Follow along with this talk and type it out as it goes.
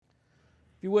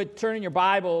If you would, turn in your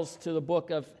Bibles to the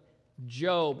book of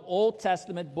Job, Old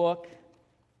Testament book,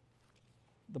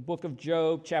 the book of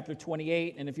Job, chapter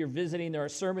 28. And if you're visiting, there are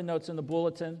sermon notes in the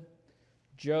bulletin,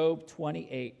 Job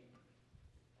 28.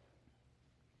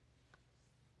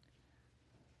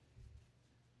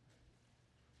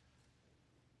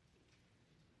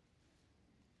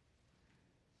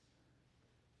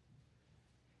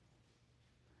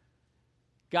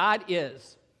 God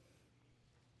is.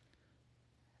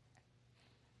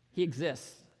 He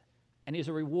exists, and he's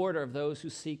a rewarder of those who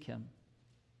seek him.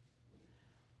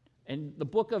 In the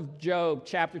book of Job,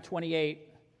 chapter 28,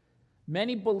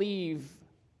 many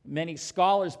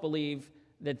scholars believe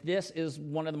that this is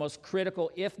one of the most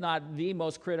critical, if not the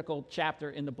most critical chapter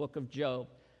in the book of Job.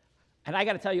 And I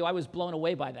got to tell you, I was blown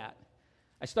away by that.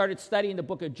 I started studying the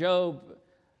book of Job,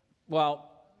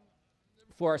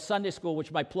 for our Sunday school,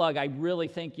 which my plug, I really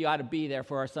think you ought to be there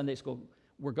for our Sunday school.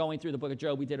 We're going through the book of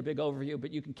Job. We did a big overview,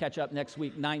 but you can catch up next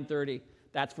week, 9:30.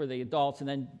 That's for the adults, and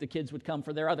then the kids would come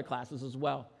for their other classes as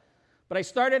well. But I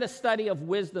started a study of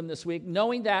wisdom this week,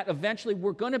 knowing that eventually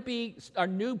our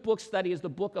new book study is the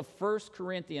book of 1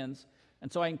 Corinthians,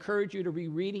 and so I encourage you to be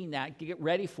reading that, get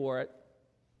ready for it.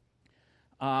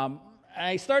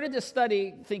 I started this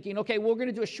study thinking, okay, we're going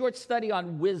to do a short study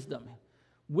on wisdom.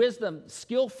 Wisdom,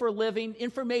 skill for living,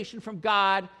 information from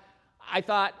God. I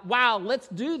thought, wow, let's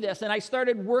do this. And I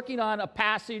started working on a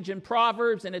passage in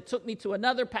Proverbs, and it took me to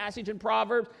another passage in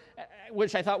Proverbs,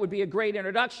 which I thought would be a great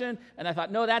introduction. And I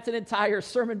thought, no, that's an entire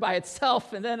sermon by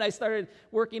itself. And then I started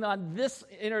working on this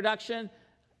introduction,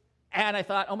 and I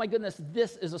thought, oh my goodness,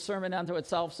 this is a sermon unto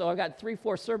itself. So I've got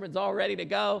 3-4 sermons all ready to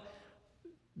go.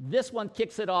 This one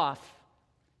kicks it off.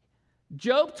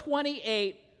 Job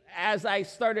 28, as I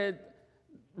started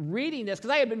reading this,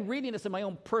 because I had been reading this in my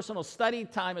own personal study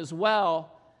time as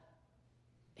well,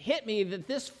 hit me that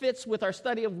this fits with our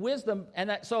study of wisdom.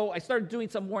 And so I started doing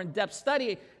some more in-depth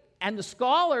study, and the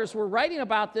scholars were writing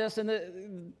about this,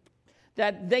 and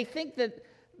that they think that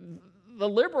the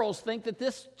liberals think that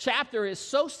this chapter is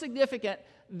so significant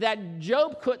that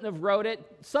Job couldn't have wrote it.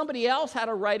 Somebody else had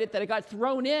to write it, that it got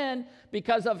thrown in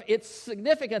because of its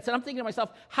significance. And I'm thinking to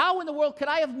myself, how in the world could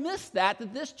I have missed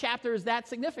that this chapter is that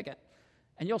significant?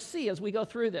 And you'll see as we go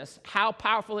through this how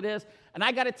powerful it is. And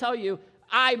I got to tell you,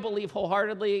 I believe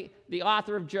wholeheartedly the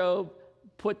author of Job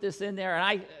put this in there. And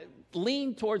I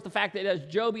lean towards the fact that as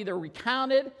Job either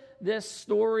recounted this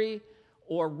story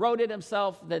or wrote it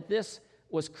himself, that this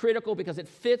was critical because it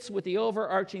fits with the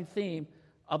overarching theme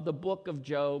of the book of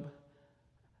Job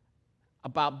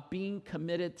about being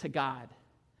committed to God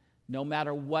no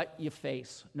matter what you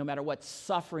face, no matter what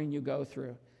suffering you go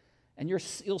through. And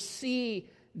you'll see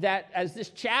that as this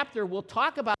chapter will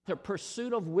talk about the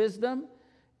pursuit of wisdom,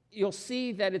 you'll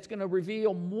see that it's going to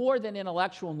reveal more than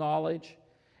intellectual knowledge.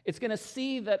 It's going to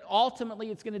see that ultimately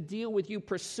it's going to deal with you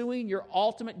pursuing your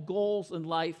ultimate goals in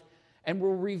life, and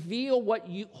will reveal what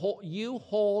you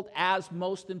hold as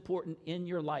most important in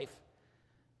your life.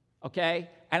 Okay?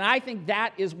 And I think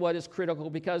that is what is critical,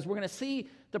 because we're going to see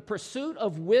the pursuit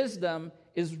of wisdom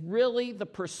is really the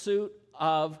pursuit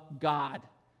of God.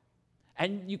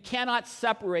 And you cannot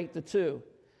separate the two.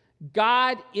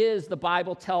 God is, the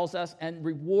Bible tells us, and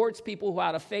rewards people who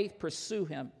out of faith pursue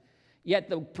him. Yet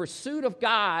the pursuit of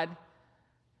God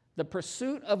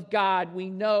we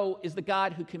know is the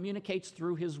God who communicates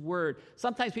through his word.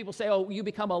 Sometimes people say, oh, you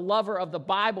become a lover of the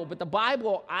Bible. But the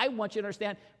Bible, I want you to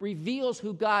understand, reveals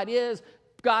who God is.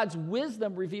 God's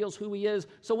wisdom reveals who he is.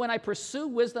 So when I pursue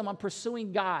wisdom, I'm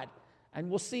pursuing God. And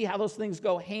we'll see how those things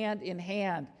go hand in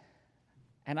hand.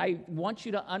 And I want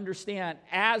you to understand,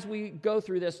 as we go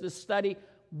through this study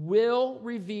will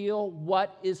reveal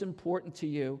what is important to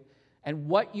you and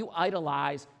what you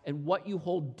idolize and what you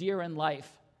hold dear in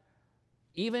life.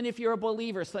 Even if you're a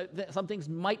believer, some things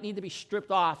might need to be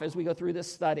stripped off as we go through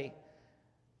this study.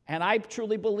 And I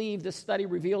truly believe this study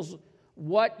reveals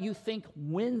what you think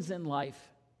wins in life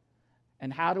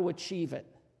and how to achieve it.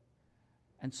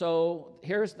 And so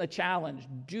here's the challenge.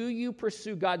 Do you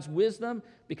pursue God's wisdom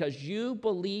because you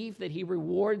believe that he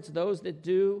rewards those that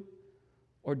do?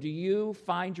 Or do you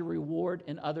find your reward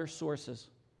in other sources?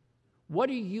 What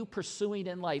are you pursuing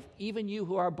in life, even you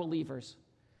who are believers?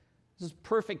 This is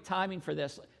perfect timing for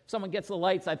this. If someone gets the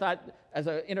lights, I thought as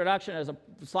an introduction, as a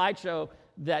slideshow,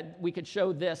 that we could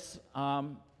show this.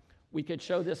 We could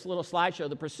show this little slideshow,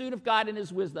 the pursuit of God and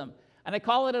his wisdom. And I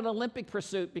call it an Olympic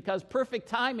pursuit because perfect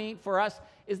timing for us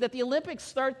is that the Olympics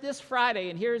start this Friday.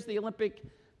 And here's the Olympic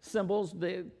symbols.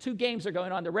 The 2 games are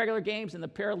going on. The regular games and the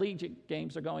Paralympic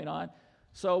games are going on.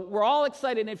 So we're all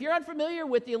excited. And if you're unfamiliar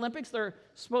with the Olympics, they're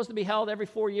supposed to be held every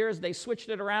 4 years. They switched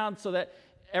it around so that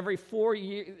every 4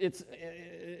 years,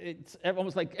 it's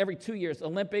almost like every 2 years,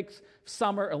 Olympics,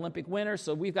 summer, Olympic winter.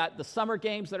 So we've got the summer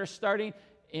games that are starting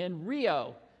in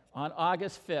Rio on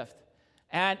August 5th.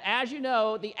 And as you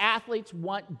know, the athletes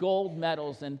want gold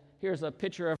medals. And here's a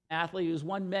picture of an athlete who's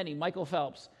won many, Michael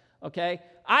Phelps. Okay?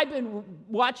 I've been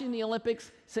watching the Olympics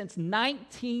since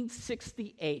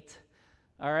 1968.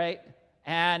 All right?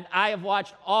 And I have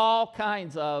watched all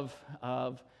kinds of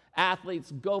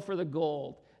athletes go for the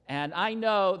gold. And I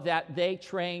know that they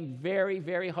train very,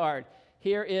 very hard.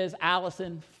 Here is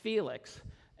Allison Felix.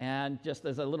 And just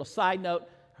as a little side note,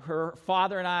 her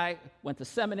father and I went to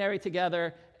seminary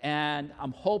together, and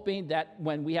I'm hoping that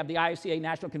when we have the IFCA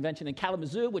National Convention in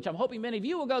Kalamazoo, which I'm hoping many of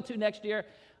you will go to next year,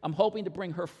 I'm hoping to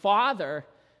bring her father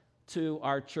to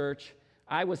our church.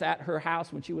 I was at her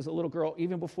house when she was a little girl,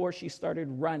 even before she started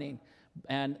running,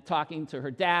 and talking to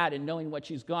her dad and knowing what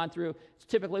she's gone through. It's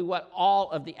typically what all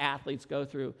of the athletes go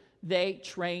through. They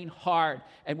train hard.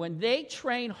 And when they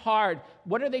train hard,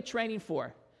 what are they training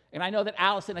for? And I know that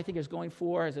Allison, I think, is going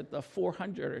for, is it the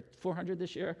 400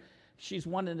 this year? She's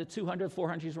won in the 200,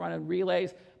 400, she's running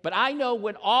relays. But I know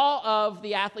when all of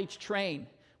the athletes train,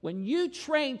 when you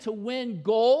train to win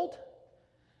gold,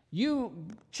 you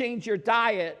change your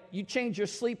diet, you change your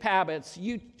sleep habits,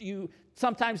 you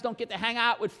sometimes don't get to hang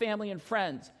out with family and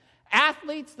friends.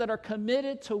 Athletes that are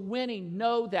committed to winning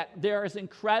know that there is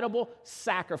incredible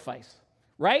sacrifice,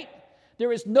 right?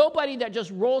 There is nobody that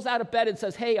just rolls out of bed and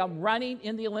says, hey, I'm running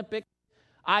in the Olympics.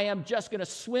 I am just going to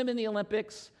swim in the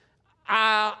Olympics.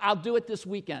 I'll do it this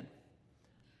weekend.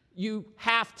 You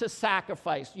have to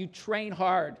sacrifice. You train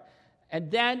hard. And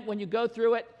then when you go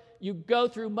through it, you go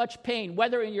through much pain,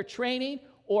 whether in your training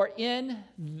or in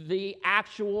the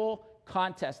actual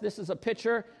contest. This is a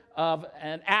picture of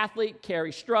an athlete,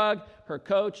 Carrie Strug, her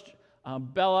coach,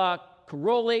 Bella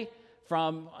Caroli,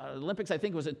 from Olympics, I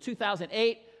think it was in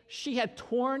 2008. She had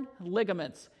torn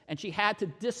ligaments, and she had to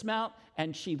dismount,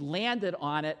 and she landed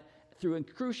on it through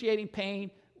excruciating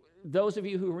pain. Those of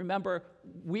you who remember,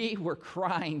 we were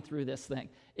crying through this thing.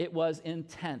 It was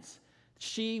intense.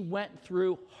 She went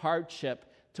through hardship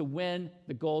to win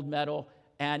the gold medal.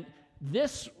 And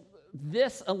this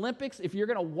Olympics, if you're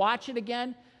going to watch it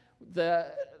again,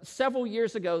 several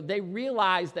years ago, they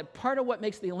realized that part of what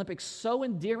makes the Olympics so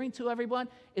endearing to everyone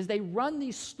is they run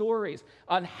these stories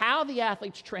on how the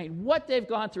athletes train, what they've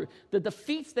gone through, the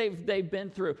defeats they've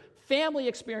been through, family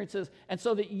experiences, and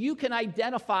so that you can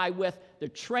identify with the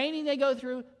training they go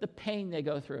through, the pain they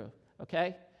go through,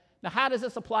 okay? Now, how does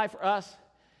this apply for us?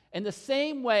 In the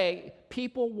same way,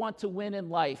 people want to win in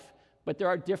life, but there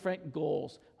are different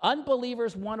goals.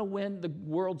 Unbelievers want to win the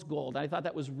world's gold. I thought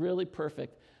that was really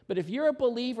perfect. But if you're a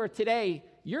believer today,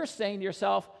 you're saying to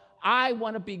yourself, I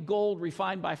want to be gold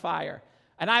refined by fire.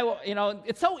 And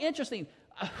it's so interesting.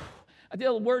 I did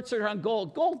a word search on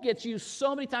gold. Gold gets used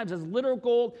so many times as literal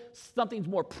gold. Something's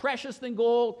more precious than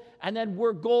gold. And then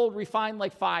we're gold refined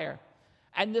like fire.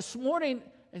 And this morning,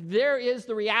 there is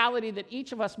the reality that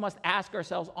each of us must ask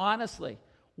ourselves honestly,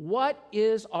 what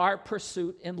is our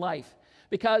pursuit in life?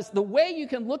 Because the way you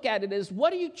can look at it is,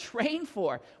 what do you train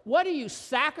for? What do you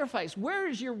sacrifice? Where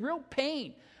is your real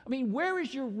pain? I mean, where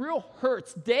is your real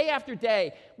hurts day after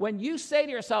day when you say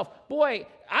to yourself, boy,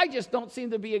 I just don't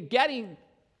seem to be getting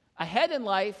ahead in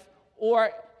life?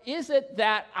 Or is it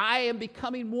that I am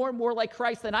becoming more and more like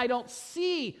Christ and I don't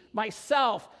see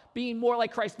myself being more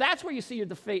like Christ? That's where you see your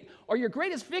defeat. Or your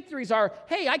greatest victories are,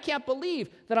 hey, I can't believe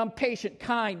that I'm patient,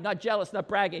 kind, not jealous, not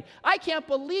bragging. I can't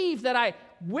believe that I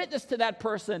witnessed to that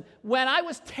person when I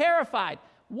was terrified.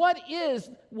 What is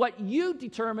what you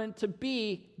determine to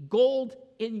be gold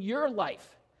in your life?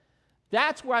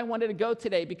 That's where I wanted to go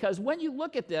today, because when you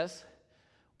look at this,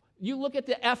 you look at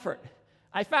the effort.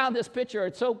 I found this picture.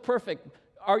 It's so perfect.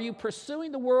 Are you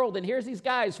pursuing the world? And here's these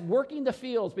guys working the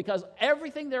fields because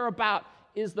everything they're about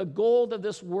is the gold of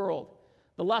this world.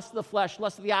 The lust of the flesh,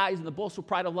 lust of the eyes, and the boastful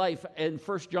pride of life in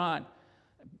 1 John.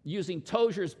 Using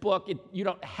Tozer's book, you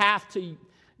don't have to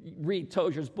read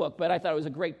Tozer's book, but I thought it was a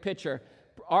great picture.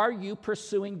 Are you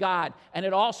pursuing God? And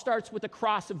it all starts with the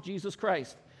cross of Jesus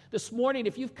Christ. This morning,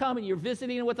 if you've come and you're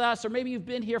visiting with us, or maybe you've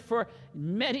been here for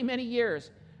many, many years,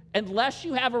 unless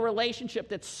you have a relationship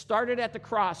that started at the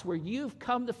cross where you've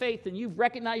come to faith and you've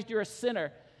recognized you're a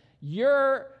sinner,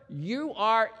 you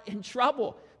are in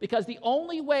trouble, because the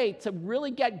only way to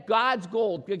really get God's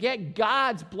gold, to get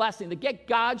God's blessing, to get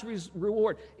God's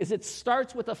reward, is it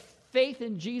starts with a faith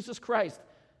in Jesus Christ.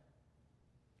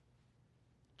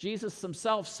 Jesus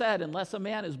himself said, unless a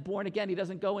man is born again, he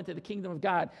doesn't go into the kingdom of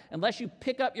God. Unless you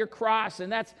pick up your cross,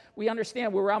 and we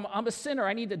understand where I'm a sinner.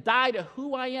 I need to die to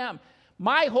who I am.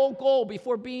 My whole goal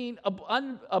before being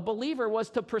a believer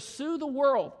was to pursue the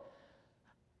world.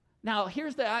 Now,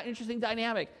 here's the interesting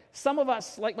dynamic. Some of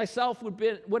us, like myself,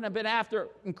 wouldn't have been after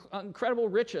incredible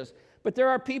riches. But there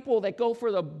are people that go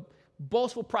for the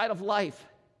boastful pride of life.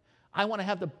 I want to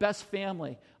have the best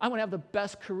family. I want to have the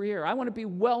best career. I want to be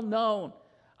well known.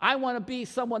 I want to be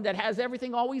someone that has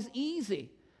everything always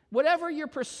easy. Whatever your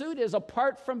pursuit is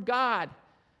apart from God,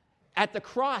 at the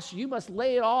cross, you must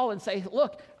lay it all and say,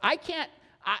 look,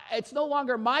 it's no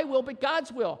longer my will, but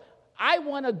God's will. I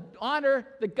want to honor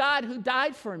the God who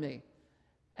died for me.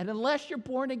 And unless you're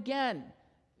born again,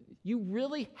 you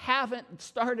really haven't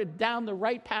started down the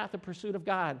right path of pursuit of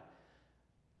God.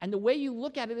 And the way you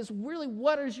look at it is really,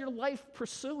 what is your life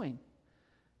pursuing?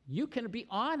 You can be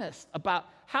honest about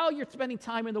how you're spending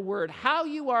time in the Word, how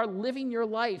you are living your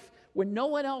life when no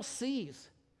one else sees.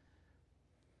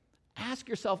 Ask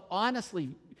yourself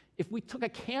honestly, if we took a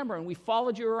camera and we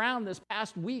followed you around this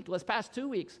past 2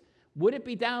 weeks, would it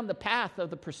be down the path of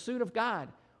the pursuit of God,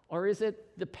 or is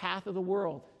it the path of the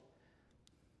world?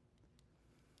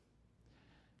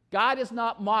 God is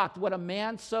not mocked. What a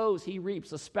man sows, he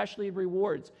reaps, especially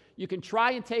rewards. You can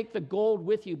try and take the gold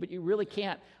with you, but you really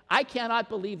can't. I cannot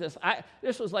believe this.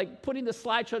 This was like putting the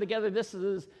slideshow together. This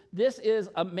is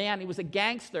a man. He was a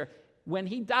gangster. When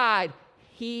he died,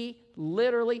 he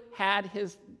literally had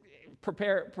his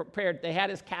prepared. They had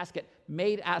his casket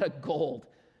made out of gold.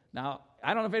 Now,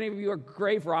 I don't know if any of you are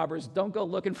grave robbers. Don't go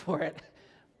looking for it.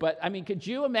 But, I mean, could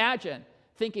you imagine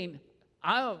thinking,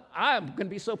 I'm going to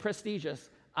be so prestigious.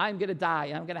 I'm going to die,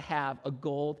 and I'm going to have a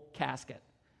gold casket.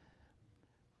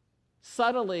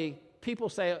 Subtly, people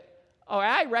say, oh,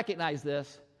 I recognize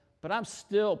this, but I'm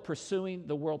still pursuing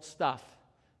the world stuff,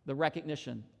 the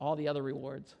recognition, all the other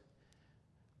rewards.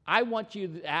 I want you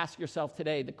to ask yourself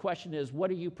today, the question is, what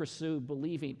do you pursue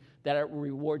believing that it will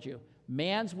reward you?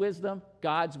 Man's wisdom,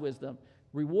 God's wisdom.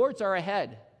 Rewards are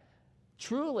ahead.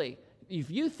 Truly,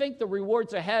 if you think the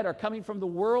rewards ahead are coming from the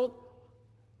world,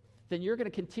 then you're going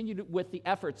to continue with the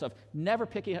efforts of never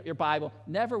picking up your Bible,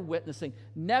 never witnessing,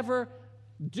 never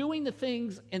doing the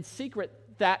things in secret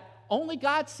that only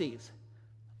God sees.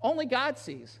 Only God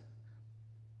sees.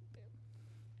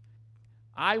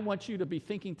 I want you to be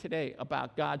thinking today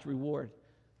about God's reward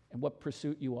and what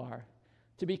pursuit you are.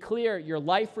 To be clear, your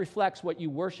life reflects what you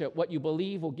worship, what you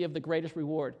believe will give the greatest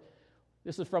reward.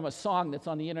 This is from a song that's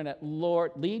on the internet.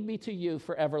 Lord, lead me to you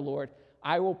forever, Lord.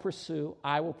 I will pursue,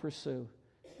 I will pursue.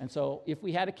 And so if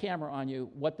we had a camera on you,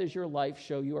 what does your life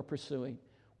show you are pursuing?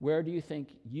 Where do you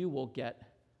think you will get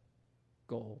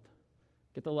gold?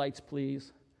 Get the lights,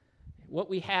 please. What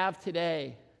we have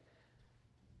today,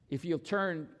 if you'll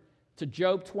turn to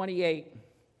Job 28,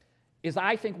 is,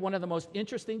 I think, one of the most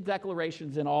interesting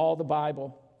declarations in all the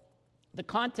Bible. The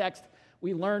context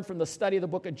we learn from the study of the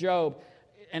book of Job,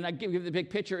 and I give you the big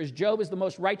picture, is Job is the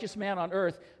most righteous man on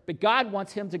earth, but God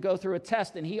wants him to go through a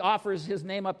test, and he offers his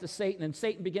name up to Satan, and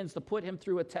Satan begins to put him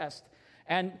through a test.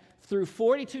 And through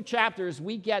 42 chapters,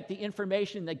 we get the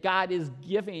information that God is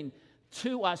giving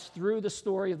to us through the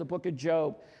story of the book of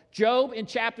Job. Job, in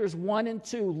chapters 1 and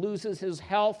 2, loses his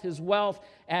health, his wealth,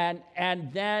 and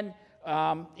then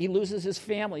he loses his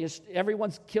family.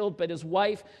 Everyone's killed but his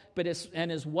wife.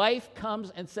 His wife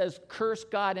comes and says, curse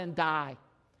God and die.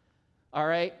 All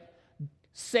right?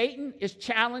 Satan is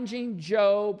challenging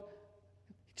Job.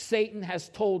 Satan has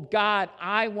told God,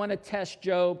 I want to test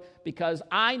Job because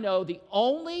I know the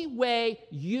only way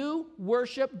you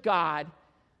worship God,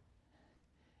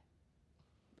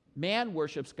 man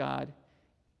worships God,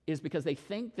 is because they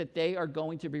think that they are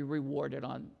going to be rewarded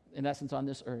in essence, on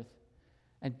this earth.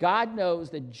 And God knows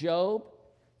that Job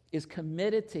is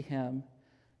committed to him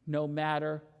no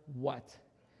matter what.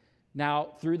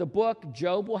 Now, through the book,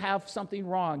 Job will have something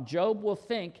wrong. Job will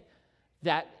think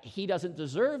that he doesn't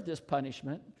deserve this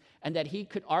punishment and that he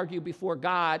could argue before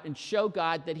God and show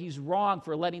God that he's wrong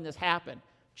for letting this happen.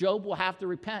 Job will have to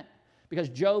repent because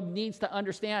Job needs to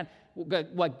understand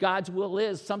what God's will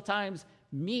is. Sometimes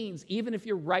means, even if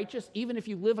you're righteous, even if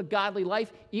you live a godly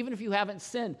life, even if you haven't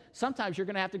sinned, sometimes you're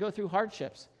going to have to go through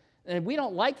hardships. And we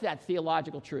don't like that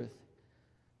theological truth.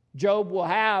 Job will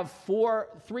have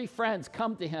three friends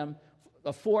come to him.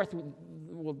 A fourth,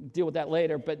 we'll deal with that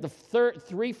later, but the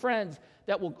three friends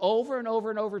that will over and over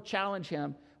and over challenge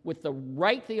him with the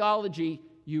right theology.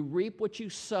 You reap what you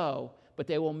sow, but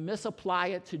they will misapply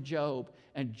it to Job.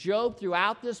 And Job,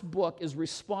 throughout this book, is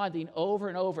responding over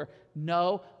and over,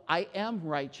 no, I am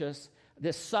righteous.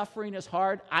 This suffering is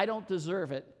hard. I don't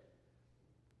deserve it.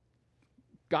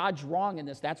 God's wrong in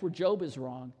this. That's where Job is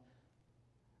wrong.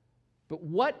 But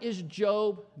what is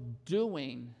Job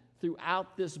doing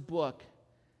throughout this book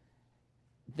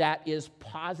that is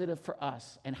positive for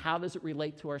us, and how does it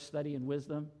relate to our study in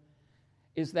wisdom,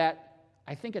 is that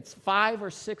I think it's 5 or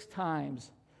 6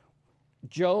 times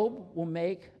Job will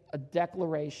make a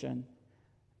declaration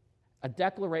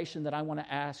that I want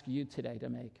to ask you today to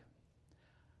make.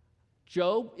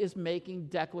 Job is making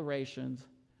declarations.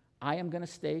 I am going to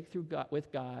stay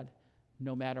with God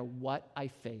no matter what I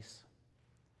face.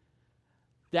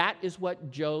 That is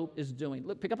what Job is doing.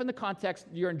 Look, pick up in the context.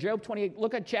 You're in Job 28.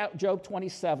 Look at Job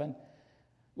 27.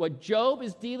 What Job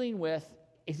is dealing with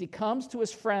is he comes to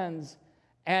his friends,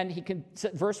 and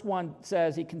verse 1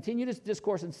 says, he continued his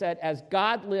discourse and said, as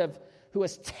God lived, who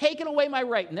has taken away my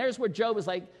right. And there's where Job is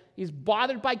like, he's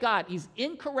bothered by God. He's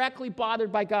incorrectly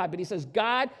bothered by God. But he says,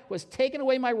 God who has taken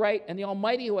away my right, and the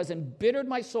Almighty who has embittered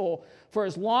my soul, for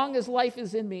as long as life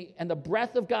is in me and the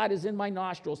breath of God is in my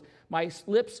nostrils, my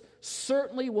lips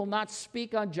certainly will not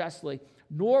speak unjustly,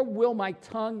 nor will my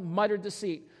tongue mutter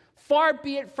deceit. Far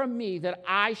be it from me that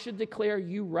I should declare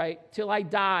you right. Till I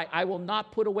die, I will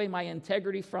not put away my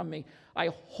integrity from me. I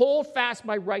hold fast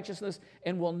my righteousness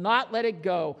and will not let it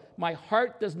go. My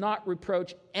heart does not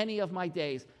reproach any of my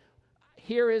days.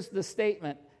 Here is the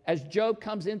statement as Job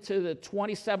comes into the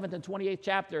 27th and 28th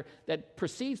chapter that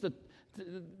precedes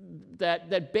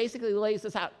that basically lays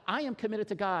this out. I am committed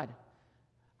to God.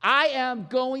 I am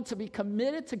going to be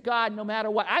committed to God no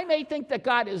matter what. I may think that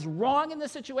God is wrong in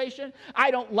this situation. I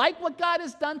don't like what God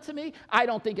has done to me. I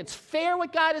don't think it's fair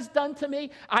what God has done to me.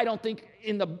 I don't think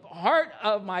in the heart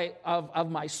of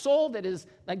my soul that is,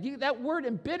 like that word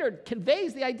embittered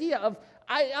conveys the idea of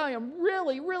I am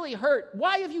really, really hurt.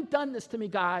 Why have you done this to me,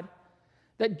 God?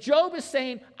 That Job is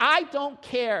saying, I don't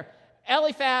care.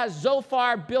 Eliphaz,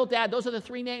 Zophar, Bildad, those are the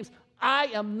 3 names.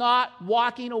 I am not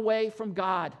walking away from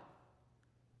God.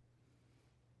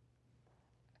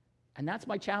 And that's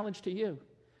my challenge to you.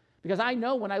 Because I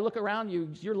know when I look around you,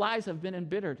 your lives have been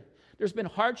embittered. There's been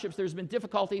hardships, there's been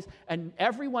difficulties, and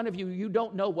every one of you, you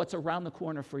don't know what's around the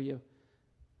corner for you.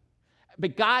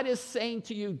 But God is saying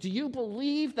to you, do you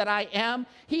believe that I am?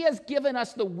 He has given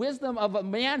us the wisdom of a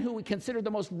man who we consider the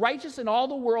most righteous in all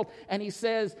the world, and he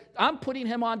says, I'm putting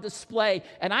him on display,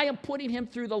 and I am putting him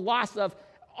through the loss of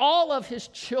all of his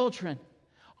children,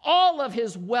 all of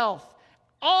his wealth,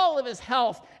 all of his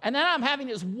health, and then I'm having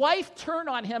his wife turn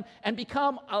on him and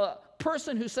become a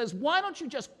person who says, why don't you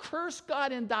just curse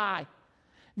God and die?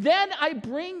 Then I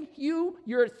bring you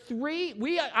your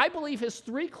I believe his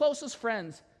 3 closest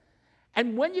friends.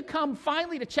 And when you come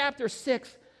finally to chapter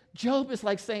 6, Job is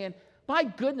like saying, my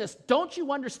goodness, don't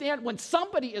you understand? When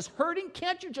somebody is hurting,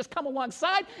 can't you just come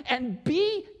alongside and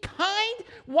be kind?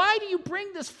 Why do you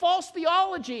bring this false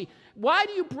theology? Why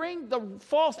do you bring the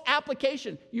false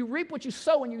application? You reap what you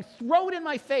sow and you throw it in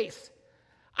my face.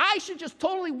 I should just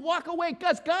totally walk away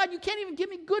because, God, you can't even give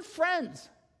me good friends.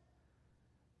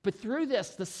 But through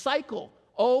this, the cycle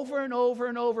over and over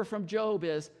and over from Job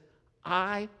is,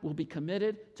 I will be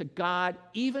committed to God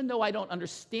even though I don't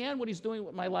understand what he's doing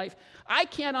with my life. I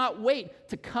cannot wait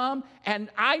to come, and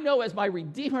I know as my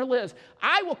Redeemer lives,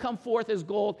 I will come forth as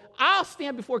gold. I'll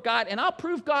stand before God, and I'll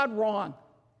prove God wrong.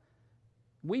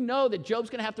 We know that Job's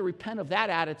going to have to repent of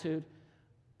that attitude,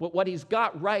 but what he's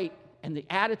got right, and the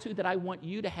attitude that I want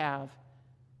you to have,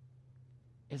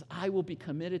 is I will be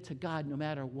committed to God no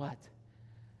matter what.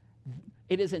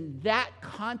 It is in that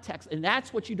context, and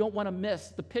that's what you don't want to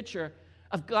miss, the picture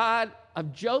of God,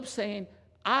 of Job saying,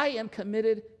 I am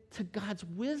committed to God's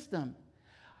wisdom.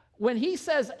 When he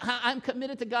says, I'm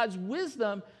committed to God's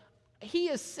wisdom, he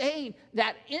is saying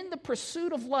that in the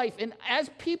pursuit of life, and as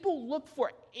people look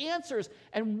for answers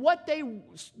and what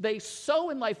they sow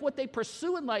in life, what they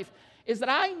pursue in life, is that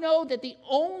I know that the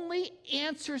only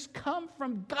answers come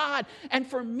from God. And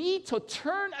for me to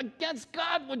turn against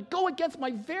God would go against my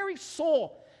very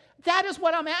soul. That is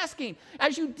what I'm asking.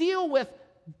 As you deal with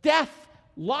death,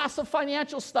 loss of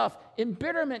financial stuff,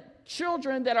 embitterment,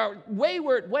 children that are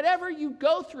wayward, whatever you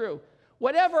go through,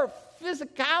 whatever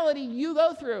physicality you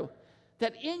go through,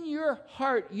 that in your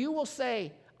heart you will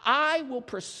say, I will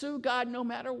pursue God no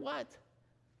matter what.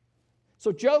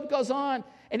 So Job goes on,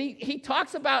 and he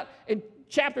talks about in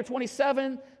chapter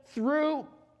 27 through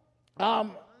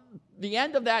the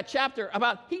end of that chapter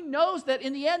about he knows that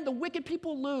in the end the wicked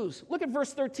people lose. Look at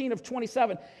verse 13 of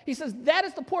 27. He says, that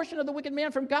is the portion of the wicked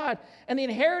man from God, and the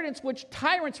inheritance which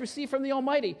tyrants receive from the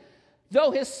Almighty.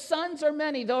 Though his sons are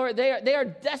many, though they are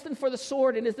destined for the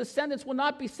sword, and his descendants will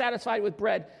not be satisfied with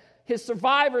bread. His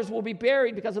survivors will be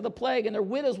buried because of the plague, and their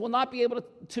widows will not be able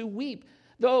to weep.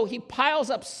 Though he piles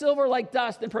up silver like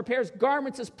dust and prepares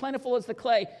garments as plentiful as the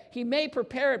clay, he may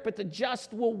prepare it, but the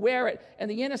just will wear it, and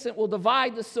the innocent will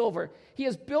divide the silver. He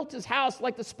has built his house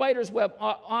like the spider's web,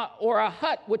 or a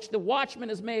hut which the watchman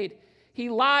has made.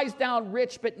 He lies down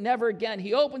rich, but never again.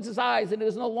 He opens his eyes, and it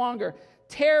is no longer.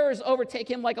 Terrors overtake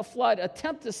him like a flood. A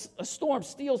storm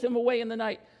steals him away in the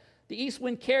night. The east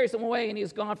wind carries him away, and he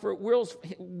is gone, for it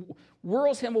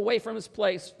whirls him away from his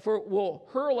place, for it will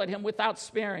hurl at him without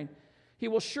sparing. He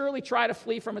will surely try to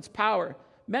flee from its power.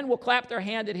 Men will clap their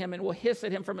hand at him and will hiss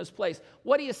at him from his place.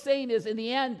 What he is saying is, in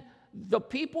the end, the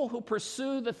people who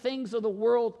pursue the things of the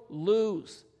world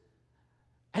lose.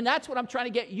 And that's what I'm trying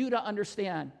to get you to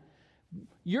understand.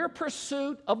 Your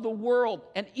pursuit of the world,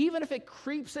 and even if it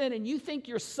creeps in and you think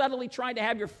you're subtly trying to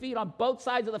have your feet on both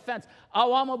sides of the fence,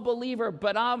 oh, I'm a believer,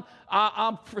 but I'm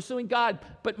pursuing God,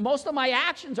 but most of my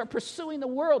actions are pursuing the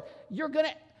world, you're going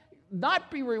to not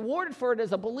be rewarded for it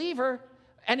as a believer.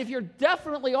 And if you're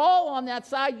definitely all on that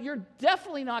side, you're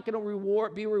definitely not going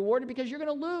to be rewarded, because you're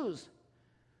going to lose.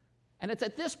 And it's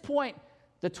at this point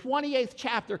the 28th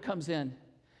chapter comes in.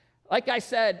 Like I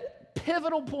said,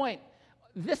 pivotal point.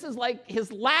 This is like his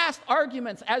last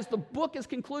arguments as the book is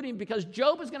concluding, because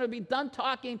Job is going to be done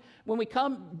talking when we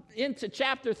come into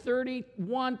chapter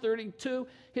 31, 32.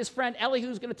 His friend Elihu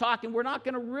is going to talk, and we're not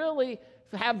going to really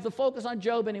have the focus on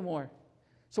Job anymore.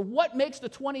 So what makes the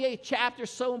 28th chapter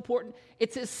so important?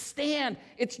 It's his stand.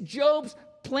 It's Job's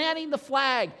planting the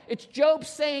flag. It's Job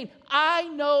saying, I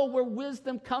know where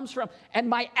wisdom comes from, and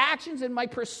my actions and my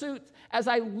pursuits, as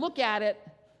I look at it,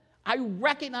 I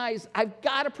recognize I've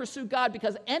got to pursue God,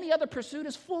 because any other pursuit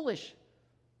is foolish.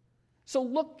 So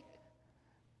look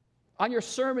on your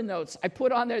sermon notes. I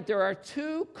put on there are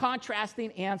two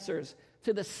contrasting answers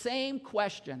to the same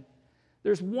question.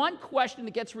 There's one question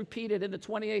that gets repeated in the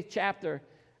 28th chapter,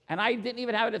 and I didn't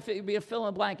even have it to be a fill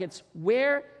in the blank. It's,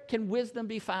 where can wisdom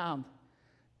be found?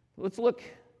 Let's look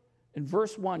in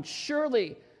verse 1.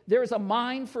 Surely there is a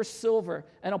mine for silver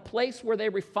and a place where they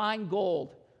refine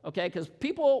gold. Okay, because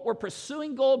people were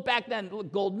pursuing gold back then.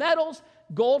 Gold medals,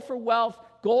 gold for wealth,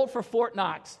 gold for Fort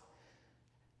Knox.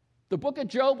 The book of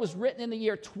Job was written in the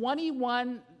year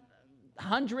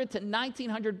 2100 to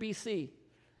 1900 BC.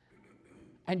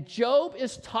 And Job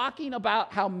is talking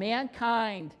about how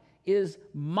mankind is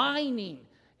mining.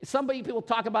 People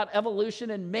talk about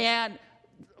evolution, and man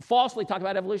falsely talk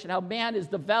about evolution, how man is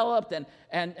developed and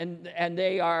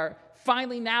they are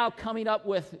finally now coming up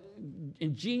with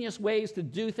ingenious ways to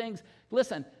do things.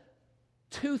 Listen,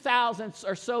 2000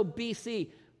 or so BC,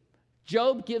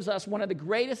 Job gives us one of the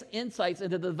greatest insights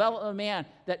into the development of man,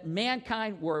 that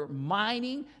mankind were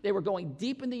mining. They were going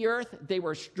deep in the earth. They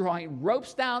were drawing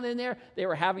ropes down in there. They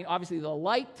were having, obviously, the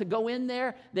light to go in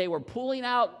there. They were pulling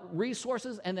out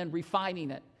resources and then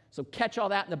refining it. So catch all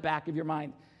that in the back of your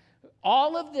mind.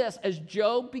 All of this, as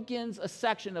Job begins a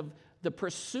section of the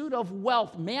pursuit of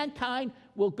wealth, mankind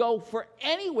will go for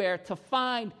anywhere to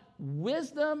find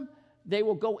wisdom. They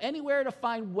will go anywhere to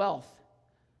find wealth.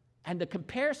 And the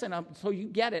comparison, so you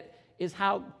get it, is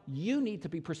how you need to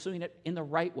be pursuing it in the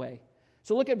right way.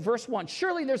 So look at verse 1.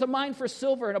 Surely there's a mine for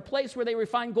silver and a place where they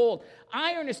refine gold.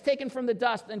 Iron is taken from the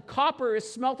dust, and copper is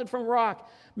smelted from rock.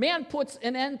 Man puts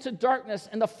an end to darkness,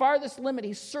 and the farthest limit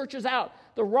he searches out,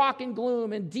 the rock in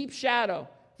gloom and deep shadow.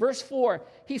 Verse 4,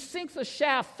 he sinks a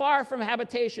shaft far from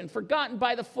habitation, forgotten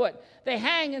by the foot. They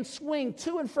hang and swing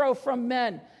to and fro from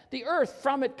men. The earth,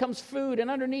 from it comes food,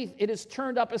 and underneath it is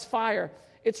turned up as fire.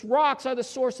 Its rocks are the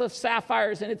source of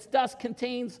sapphires, and its dust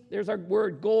contains, there's our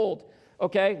word, gold.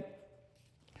 Okay?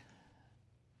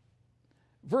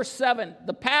 Verse 7,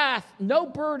 the path no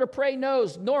bird of prey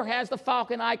knows, nor has the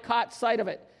falcon eye caught sight of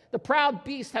it. The proud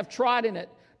beasts have trod in it,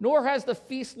 nor has the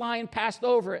feast lion passed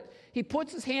over it. He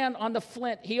puts his hand on the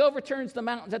flint. He overturns the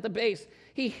mountains at the base.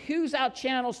 He hews out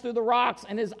channels through the rocks,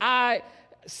 and his eye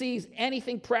sees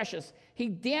anything precious. He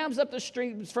dams up the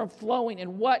streams from flowing,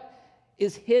 and what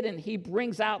is hidden he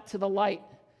brings out to the light.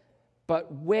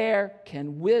 But where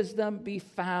can wisdom be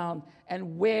found,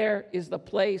 and where is the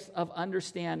place of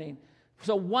understanding?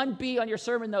 So 1B on your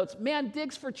sermon notes, man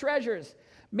digs for treasures.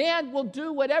 Man will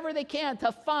do whatever they can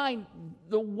to find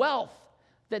the wealth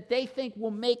that they think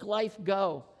will make life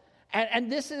go.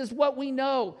 And this is what we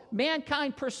know.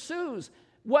 Mankind pursues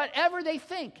whatever they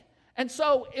think. And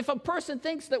so if a person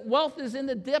thinks that wealth is in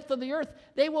the depth of the earth,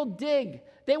 they will dig.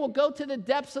 They will go to the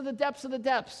depths of the depths of the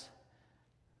depths.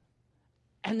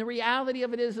 And the reality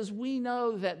of it is we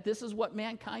know that this is what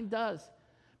mankind does.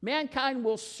 Mankind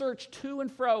will search to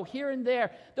and fro, here and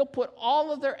there. They'll put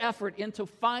all of their effort into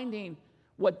finding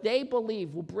what they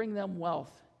believe will bring them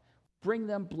wealth, bring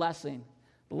them blessing.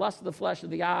 The lust of the flesh of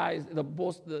the eyes, the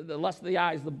lust of the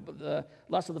eyes, the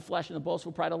lust of the flesh, and the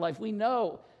boastful pride of life, we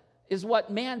know is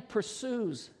what man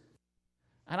pursues.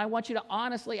 And I want you to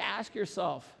honestly ask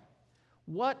yourself,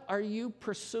 what are you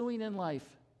pursuing in life?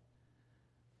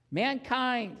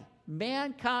 Mankind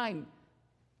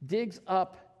digs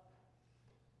up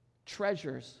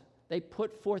treasures. They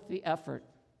put forth the effort.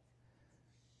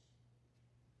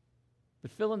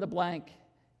 But fill in the blank,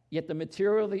 yet the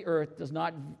material of the earth does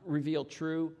not reveal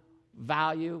true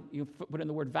value. You put in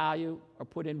the word value or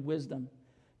put in wisdom.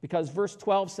 Because verse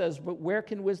 12 says, but where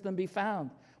can wisdom be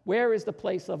found? Where is the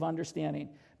place of understanding?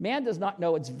 Man does not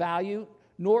know its value,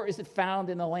 nor is it found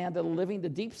in the land of the living. The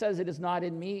deep says it is not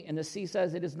in me, and the sea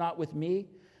says it is not with me.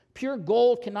 Pure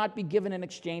gold cannot be given in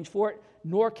exchange for it,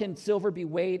 nor can silver be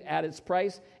weighed at its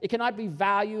price. It cannot be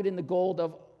valued in the gold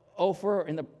of Ophir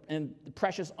and the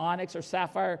precious onyx or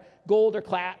sapphire. Gold or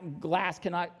glass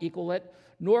cannot equal it,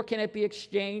 nor can it be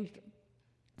exchanged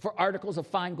for articles of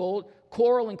fine gold.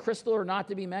 Coral and crystal are not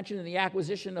to be mentioned, and the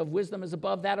acquisition of wisdom is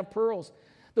above that of pearls.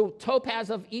 The topaz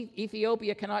of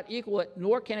Ethiopia cannot equal it,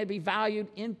 nor can it be valued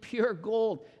in pure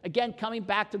gold. Again, coming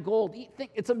back to gold.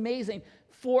 It's amazing.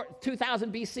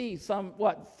 2000 BC,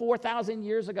 4,000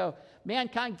 years ago,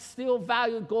 mankind still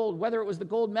valued gold, whether it was the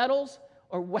gold medals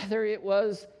or whether it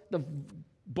was the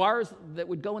bars that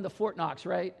would go into Fort Knox,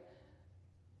 right?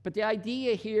 But the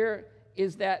idea here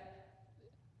is that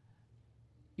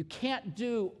you can't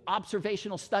do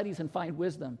observational studies and find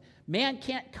wisdom. Man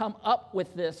can't come up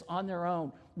with this on their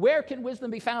own. Where can wisdom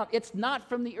be found? It's not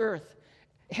from the earth.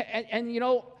 And you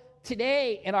know,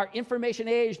 today in our information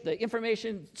age, the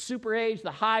information super age,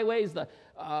 the highways,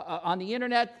 on the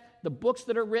internet, the books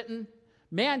that are written,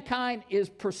 mankind is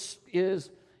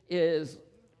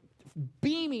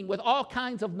beaming with all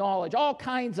kinds of knowledge, all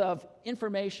kinds of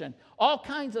information, all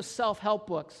kinds of self-help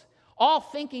books, all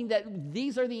thinking that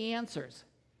these are the answers.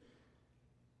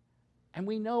 And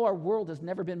we know our world has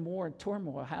never been more in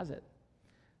turmoil, has it?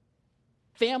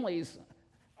 Families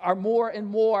are more and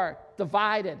more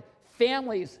divided.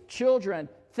 Families, children,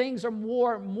 things are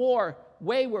more and more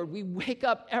wayward. We wake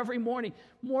up every morning,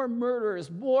 more murders,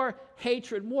 more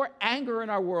hatred, more anger in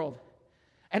our world.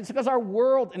 And it's because our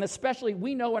world, and especially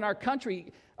we know in our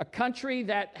country, a country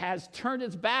that has turned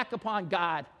its back upon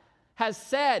God, has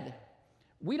said,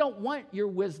 we don't want your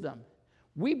wisdom.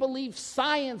 We believe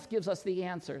science gives us the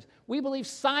answers. We believe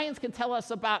science can tell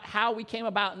us about how we came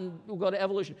about, and we'll go to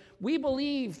evolution. We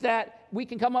believe that we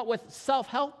can come up with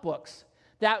self-help books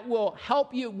that will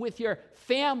help you with your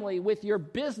family, with your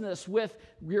business, with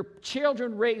your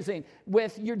children raising,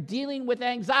 with you're dealing with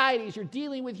anxieties, you're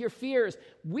dealing with your fears.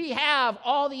 We have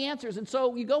all the answers. And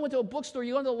so you go into a bookstore,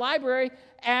 you go into the library,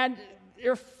 and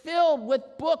they're filled with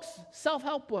books,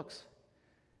 self-help books.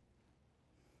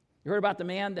 You heard about the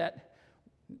man that,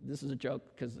 this is a joke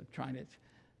because I'm trying to,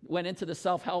 went into the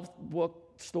self-help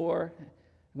bookstore,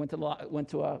 went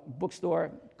to a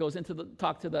bookstore, goes into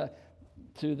talk to the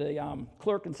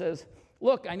clerk and says,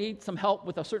 look, I need some help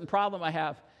with a certain problem I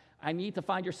have. I need to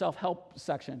find your self-help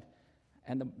section.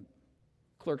 And the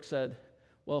clerk said,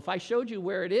 well, if I showed you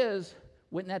where it is,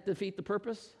 wouldn't that defeat the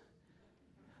purpose?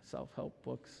 Self-help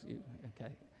books,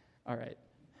 okay, all right.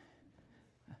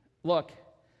 Look,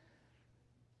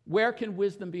 where can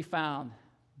wisdom be found?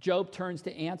 Job turns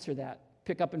to answer that.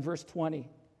 Pick up in verse 20.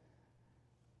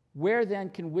 Where then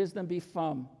can wisdom be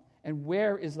found? And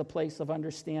where is the place of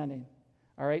understanding?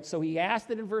 All right, so he asked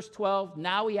it in verse 12.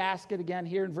 Now he asks it again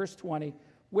here in verse 20.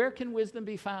 Where can wisdom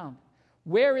be found?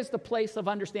 Where is the place of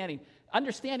understanding?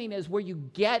 Understanding is where you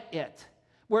get it,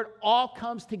 where it all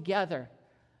comes together.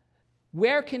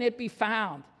 Where can it be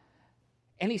found?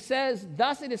 And he says,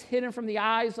 thus it is hidden from the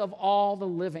eyes of all the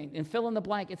living. And fill in the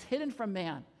blank. It's hidden from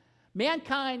man.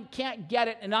 Mankind can't get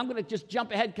it, and I'm going to just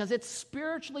jump ahead because it's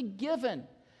spiritually given.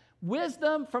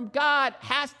 Wisdom from God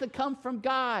has to come from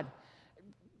God.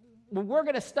 When we're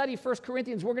going to study 1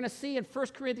 Corinthians, we're going to see in 1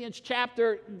 Corinthians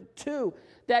chapter 2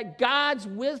 that God's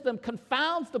wisdom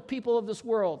confounds the people of this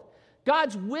world.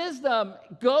 God's wisdom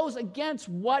goes against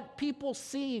what people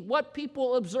see, what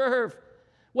people observe,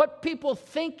 what people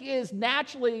think is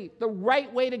naturally the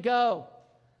right way to go.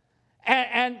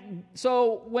 And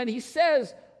so when he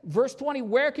says, verse 20,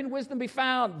 where can wisdom be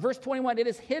found? Verse 21, it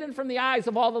is hidden from the eyes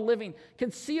of all the living,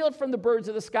 concealed from the birds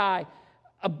of the sky.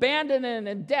 Abandonment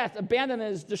and death,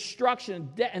 abandonment is destruction,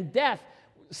 and death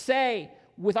say,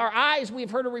 with our eyes we've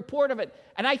heard a report of it.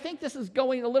 And I think this is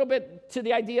going a little bit to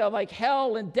the idea of like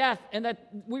hell and death, and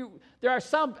that there are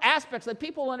some aspects that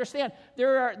people understand.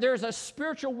 There's a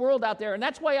spiritual world out there, and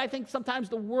that's why I think sometimes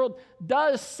the world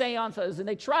does seances, and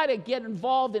they try to get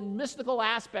involved in mystical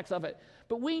aspects of it.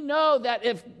 But we know that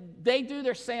if they do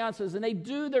their seances and they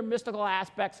do their mystical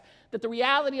aspects, that the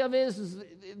reality of it is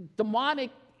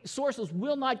demonic sources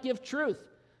will not give truth.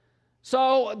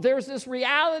 So there's this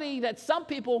reality that some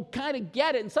people kind of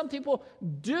get it, and some people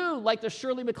do, like the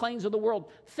Shirley MacLaines of the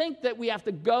world, think that we have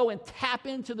to go and tap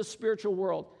into the spiritual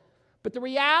world. But the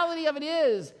reality of it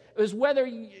is whether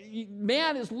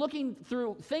man is looking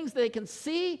through things they can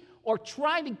see or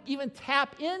trying to even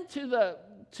tap into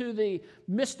the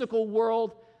mystical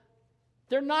world,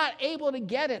 they're not able to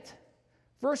get it.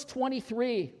 Verse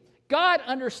 23, God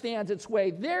understands its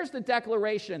way. There's the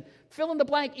declaration. Fill in the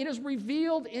blank. It is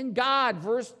revealed in God.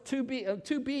 Verse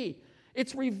 2b.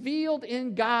 It's revealed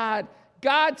in God.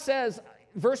 God says,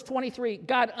 verse 23,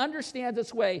 God understands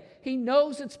its way. He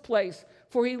knows its place,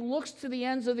 for he looks to the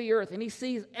ends of the earth, and he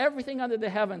sees everything under the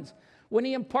heavens. When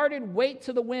he imparted weight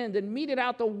to the wind and meted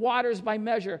out the waters by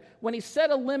measure, when he set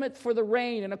a limit for the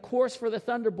rain and a course for the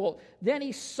thunderbolt, then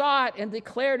he saw it and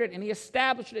declared it, and he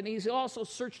established it, and he's also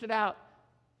searched it out.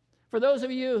 For those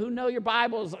of you who know your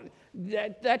Bibles,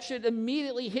 that should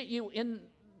immediately hit you in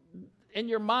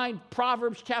your mind,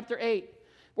 Proverbs chapter 8,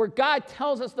 where God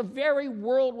tells us the very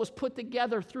world was put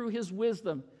together through his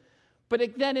wisdom.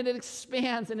 But then it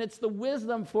expands, and it's the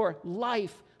wisdom for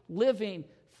life, living,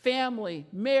 family,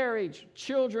 marriage,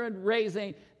 children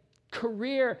raising,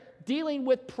 career, dealing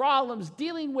with problems,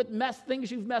 dealing with things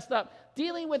you've messed up,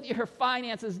 dealing with your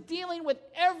finances, dealing with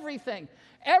everything.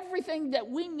 Everything that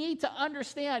we need to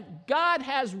understand, God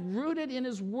has rooted in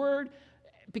his word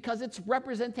because it's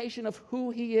representation of who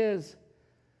he is.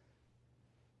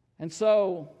 And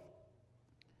so,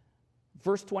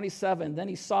 verse 27, then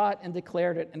he saw it and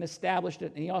declared it and established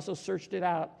it, and he also searched it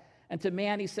out. And to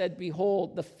man he said,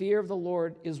 behold, the fear of the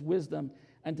Lord is wisdom,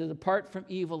 and to depart from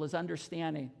evil is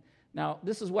understanding. Now,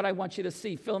 this is what I want you to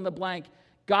see. Fill in the blank.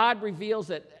 God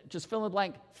reveals it. Just fill in the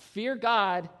blank. Fear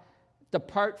God,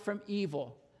 depart from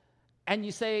evil. And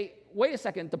you say, wait a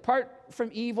second, depart from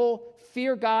evil,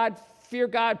 fear God,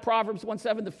 Proverbs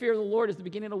 1:7, the fear of the Lord is the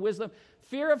beginning of wisdom.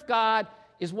 Fear of God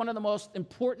is one of the most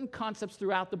important concepts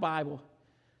throughout the Bible.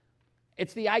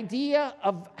 It's the idea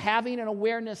of having an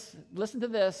awareness, listen to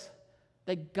this,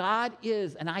 that God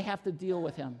is, and I have to deal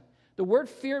with him. The word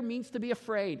fear means to be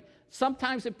afraid.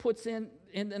 Sometimes it puts in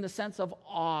the sense of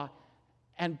awe,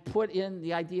 and put in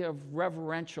the idea of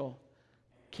reverential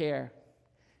care.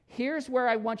 Here's where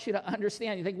I want you to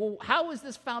understand. You think, well, how is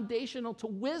this foundational to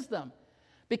wisdom?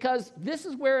 Because this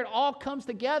is where it all comes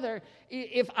together.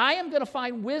 If I am going to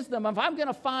find wisdom, if I'm going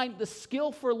to find the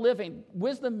skill for living,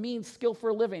 wisdom means skill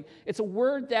for living. It's a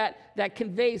word that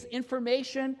conveys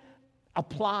information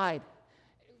applied.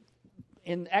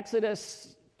 In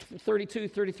Exodus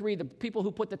 32:33, the people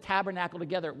who put the tabernacle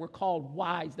together were called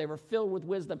wise. They were filled with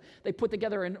wisdom. They put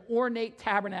together an ornate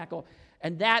tabernacle.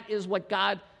 And that is what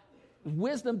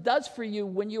wisdom does for you.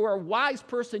 When you are a wise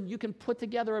person, you can put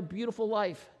together a beautiful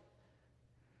life.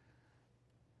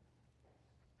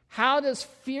 How does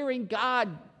fearing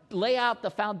God lay out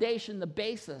the foundation, the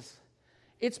basis?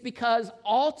 It's because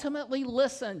ultimately,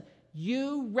 listen,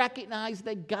 you recognize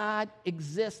that God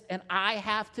exists and I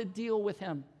have to deal with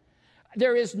him.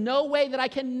 There is no way that I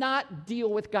cannot deal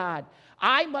with God.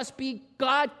 I must be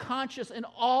God conscious in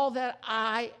all that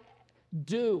I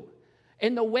do.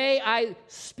 In the way I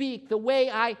speak, the way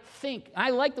I think.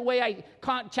 I like the way I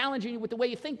challenge you with the way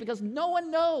you think, because no one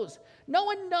knows. No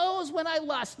one knows when I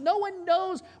lust. No one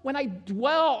knows when I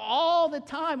dwell all the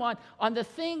time on the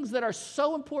things that are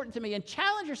so important to me. And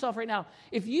challenge yourself right now.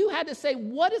 If you had to say,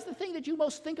 what is the thing that you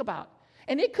most think about?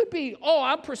 And it could be,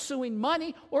 I'm pursuing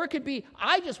money, or it could be,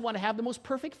 I just want to have the most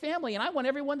perfect family, and I want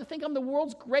everyone to think I'm the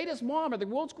world's greatest mom or the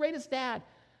world's greatest dad.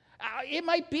 It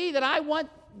might be that I want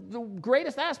the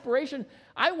greatest aspiration.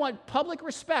 I want public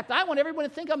respect. I want everyone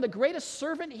to think I'm the greatest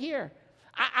servant here.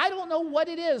 I don't know what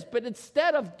it is, but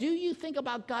instead of, do you think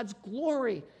about God's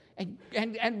glory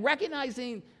and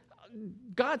recognizing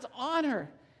God's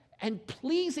honor and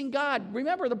pleasing God?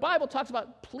 Remember, the Bible talks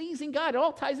about pleasing God. It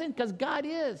all ties in because God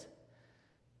is.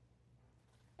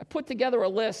 I put together a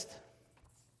list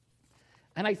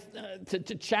and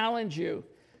to challenge you,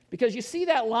 because you see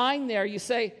that line there. You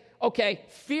say, okay,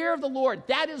 fear of the Lord,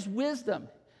 that is wisdom.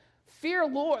 Fear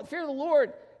of the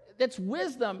Lord, that's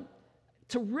wisdom.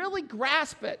 To really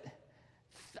grasp it,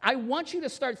 I want you to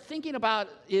start thinking about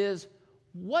is,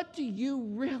 what do you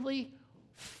really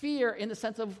fear in the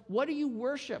sense of what do you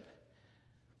worship?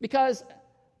 Because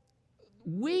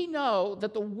we know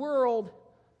that the world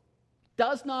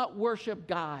does not worship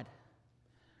God.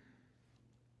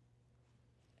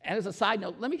 And as a side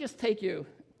note, let me just take you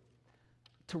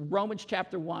to Romans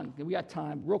chapter 1. We got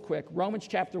time, real quick. Romans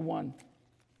chapter 1.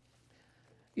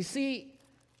 You see,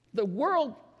 the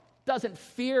world doesn't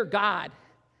fear God.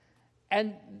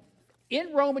 And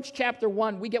in Romans chapter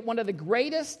 1, we get one of the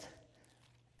greatest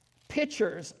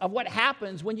pictures of what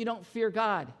happens when you don't fear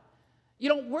God. You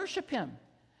don't worship him.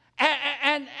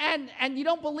 And you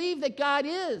don't believe that God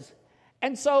is.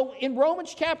 And so in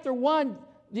Romans chapter 1,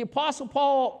 the Apostle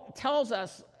Paul tells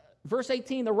us, verse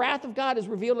 18, the wrath of God is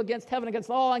revealed against heaven, against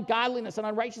all ungodliness and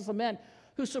unrighteousness of men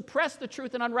who suppress the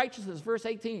truth in unrighteousness, verse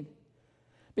 18.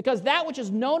 Because that which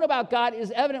is known about God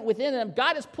is evident within them.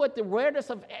 God has put the awareness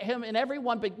of him in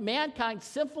everyone, but mankind,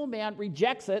 sinful man,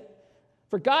 rejects it,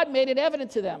 for God made it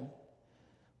evident to them.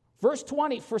 Verse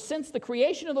 20, for since the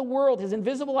creation of the world, his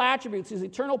invisible attributes, his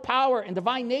eternal power and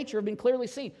divine nature have been clearly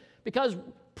seen. Because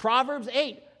Proverbs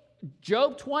 8,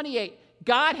 Job 28,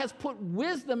 God has put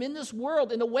wisdom in this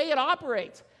world in the way it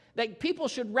operates, that people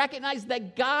should recognize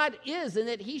that God is and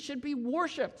that he should be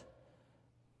worshiped.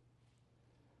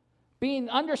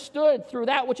 Being understood through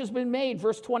that which has been made,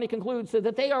 verse 20 concludes, so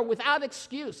that they are without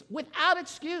excuse. Without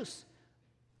excuse.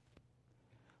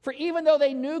 For even though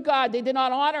they knew God, they did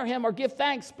not honor him or give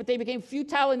thanks, but they became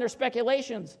futile in their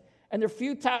speculations, and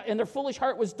their foolish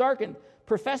heart was darkened.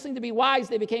 Professing to be wise,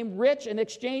 they became rich and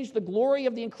exchanged the glory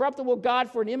of the incorruptible God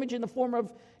for an image in the form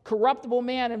of corruptible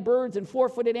man and birds and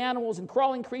four-footed animals and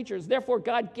crawling creatures. Therefore,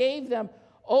 God gave them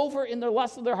over in the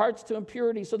lust of their hearts to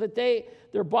impurity, so that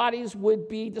their bodies would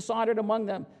be dishonored among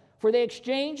them. For they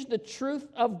exchanged the truth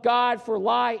of God for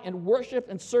lie and worshiped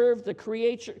and served the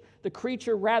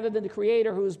creature rather than the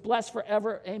Creator, who is blessed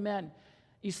forever. Amen.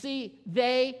 You see,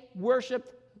 they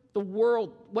worshiped the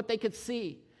world, what they could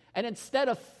see. And instead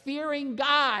of fearing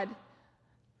God,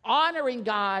 honoring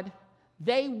God,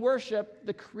 they worship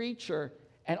the creature.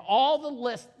 And all the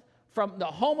list, from the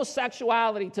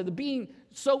homosexuality to the being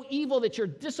so evil that you're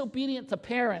disobedient to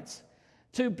parents,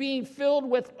 to being filled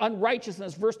with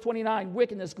unrighteousness, verse 29,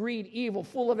 wickedness, greed, evil,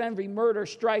 full of envy, murder,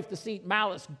 strife, deceit,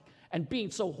 malice, and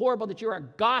being so horrible that you're a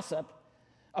gossip,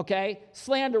 okay,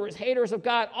 slanderers, haters of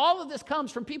God. All of this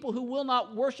comes from people who will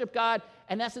not worship God,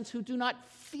 in essence, who do not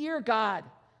fear God.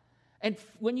 And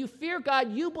when you fear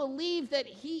God, you believe that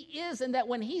he is, and that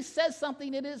when he says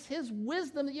something, it is his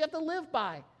wisdom that you have to live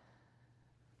by.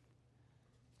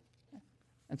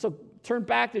 And so turn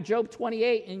back to Job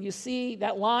 28, and you see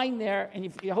that line there,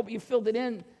 and I hope you filled it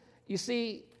in. You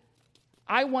see,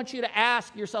 I want you to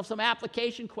ask yourself some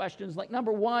application questions, like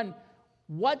number one,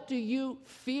 what do you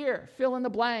fear? Fill in the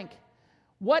blank.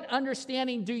 What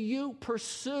understanding do you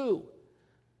pursue?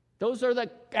 Those are the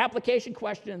application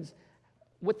questions.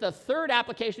 With the third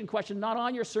application question, not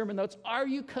on your sermon notes, are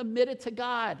you committed to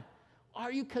God?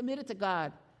 Are you committed to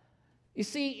God? You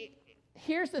see,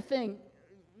 here's the thing.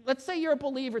 Let's say you're a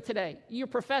believer today. You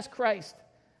profess Christ.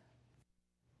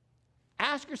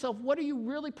 Ask yourself, what are you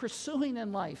really pursuing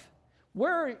in life?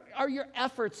 Where are your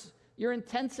efforts, your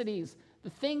intensities,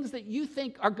 the things that you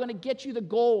think are going to get you the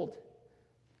gold?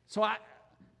 So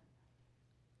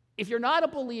if you're not a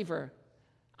believer,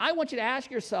 I want you to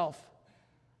ask yourself,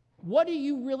 what do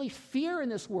you really fear in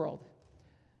this world?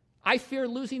 I fear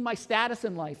losing my status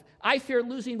in life. I fear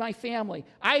losing my family.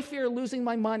 I fear losing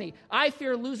my money. I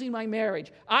fear losing my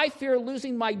marriage. I fear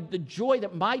losing the joy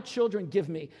that my children give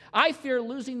me. I fear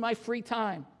losing my free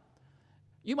time.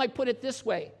 You might put it this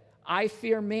way. I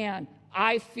fear man.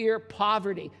 I fear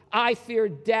poverty. I fear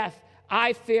death.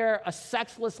 I fear a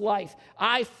sexless life.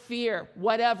 I fear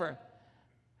whatever.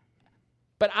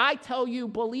 But I tell you,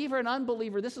 believer and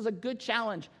unbeliever, this is a good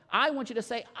challenge. I want you to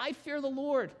say, I fear the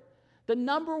Lord. The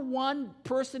number one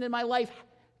person in my life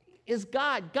is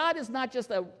God. God is not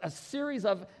just a series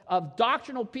of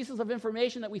doctrinal pieces of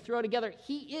information that we throw together.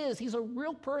 He's a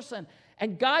real person.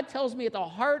 And God tells me at the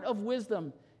heart of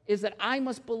wisdom is that I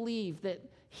must believe that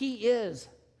he is.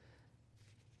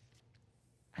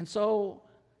 And so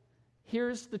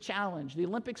here's the challenge. The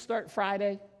Olympics start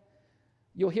Friday.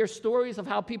 You'll hear stories of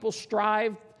how people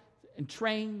strive and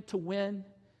train to win.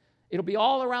 It'll be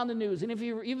all around the news. And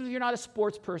even if you're not a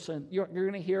sports person, you're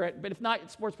going to hear it. But if not a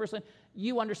sports person,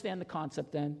 you understand the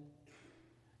concept then.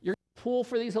 You're going to pull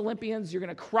for these Olympians. You're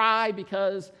going to cry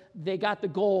because they got the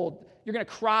gold. You're going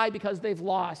to cry because they've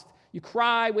lost. You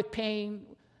cry with pain,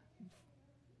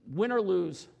 win or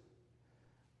lose.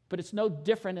 But it's no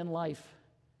different in life.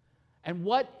 And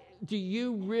what do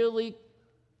you really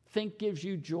think gives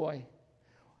you joy?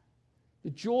 The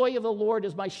joy of the Lord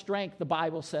is my strength, the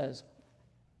Bible says.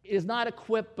 It is not a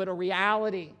quip, but a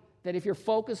reality that if your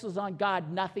focus is on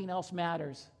God, nothing else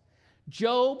matters.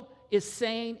 Job is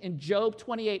saying in Job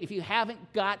 28, if you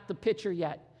haven't got the picture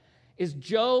yet, is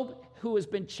Job, who has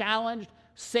been challenged,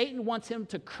 Satan wants him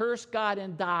to curse God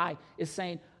and die, is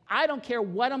saying, I don't care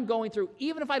what I'm going through,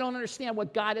 even if I don't understand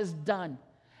what God has done,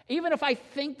 even if I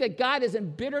think that God has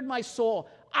embittered my soul,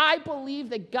 I believe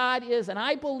that God is, and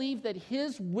I believe that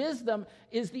his wisdom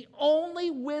is the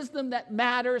only wisdom that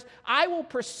matters. I will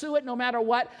pursue it no matter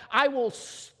what. I will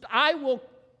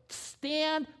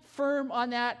stand firm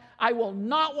on that. I will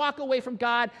not walk away from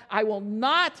God. I will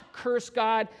not curse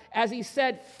God. As he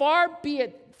said, far be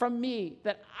it from me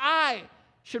that I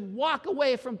should walk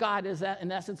away from God, is that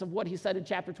in essence of what he said in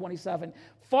chapter 27.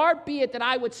 Far be it that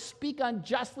I would speak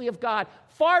unjustly of God.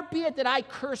 Far be it that I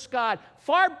curse God.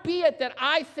 Far be it that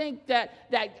I think that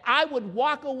I would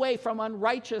walk away from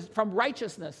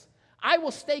righteousness. I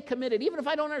will stay committed, even if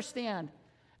I don't understand.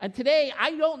 And today,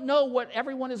 I don't know what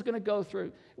everyone is going to go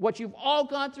through. What you've all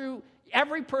gone through,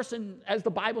 every person, as the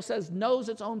Bible says, knows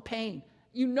its own pain.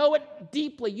 You know it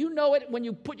deeply. You know it when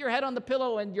you put your head on the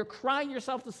pillow and you're crying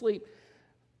yourself to sleep.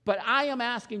 But I am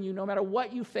asking you, no matter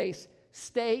what you face,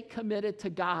 stay committed to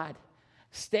God.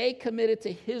 Stay committed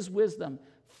to his wisdom.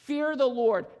 Fear the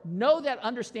Lord. Know that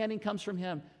understanding comes from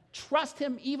him. Trust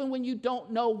him even when you don't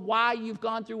know why you've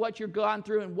gone through what you've gone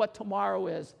through and what tomorrow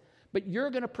is. But you're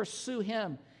going to pursue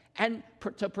him. And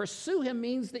to pursue him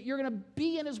means that you're going to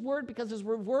be in his word because his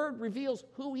word reveals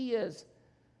who he is.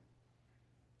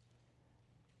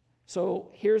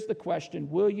 So here's the question.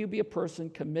 Will you be a person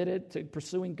committed to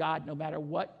pursuing God no matter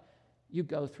what you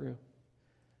go through?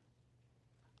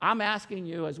 I'm asking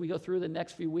you as we go through the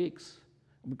next few weeks,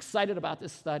 I'm excited about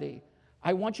this study.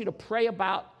 I want you to pray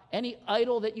about any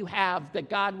idol that you have, that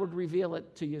God would reveal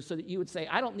it to you so that you would say,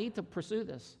 I don't need to pursue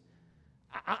this.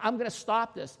 I'm going to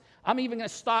stop this. I'm even going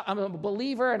to stop. I'm a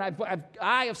believer, and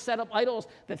I have set up idols.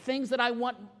 The things that I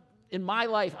want in my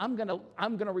life, I'm going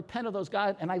to repent of those,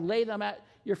 God, and I lay them at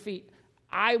your feet.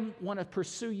 I want to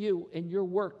pursue you and your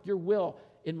work, your will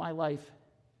in my life.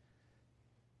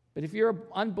 But if you're an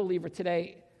unbeliever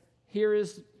today, here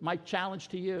is my challenge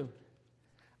to you.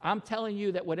 I'm telling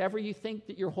you that whatever you think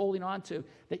that you're holding on to,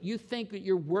 that you think that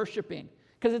you're worshiping,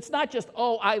 because it's not just,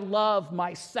 oh, I love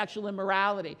my sexual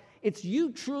immorality. It's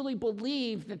you truly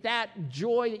believe that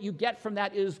joy that you get from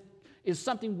that is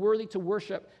something worthy to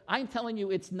worship. I'm telling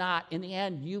you it's not. In the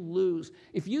end, you lose.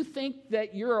 If you think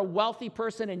that you're a wealthy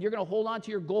person and you're going to hold on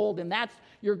to your gold and that's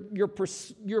you're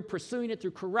pursuing it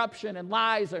through corruption and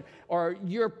lies, or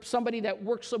you're somebody that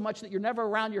works so much that you're never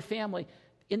around your family,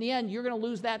 in the end, you're going to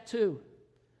lose that too.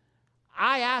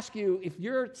 I ask you, if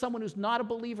you're someone who's not a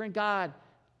believer in God,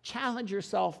 challenge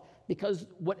yourself, because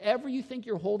whatever you think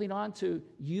you're holding on to,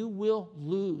 you will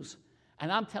lose.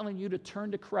 And I'm telling you to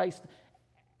turn to Christ,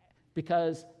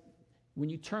 because when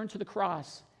you turn to the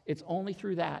cross, it's only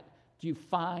through that do you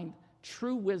find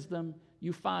true wisdom,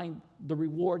 you find the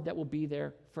reward that will be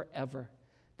there forever.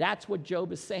 That's what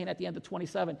Job is saying at the end of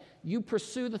 27. You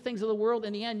pursue the things of the world,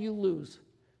 in the end, you lose.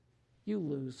 You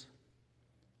lose.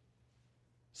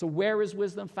 So where is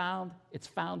wisdom found? It's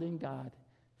found in God.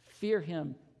 Fear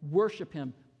him, worship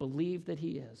him, believe that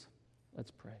he is.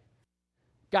 Let's pray.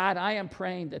 God, I am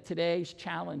praying that today's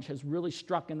challenge has really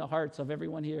struck in the hearts of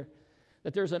everyone here,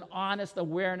 that there's an honest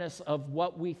awareness of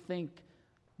what we think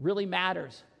really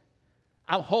matters.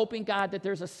 I'm hoping, God, that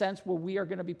there's a sense where we are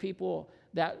going to be people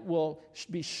that will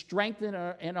be strengthened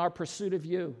in our pursuit of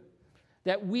you,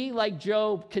 that we, like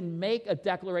Job, can make a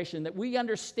declaration, that we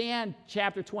understand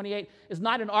chapter 28 is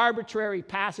not an arbitrary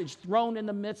passage thrown in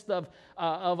the midst of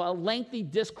a lengthy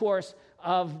discourse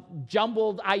of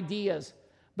jumbled ideas,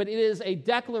 but it is a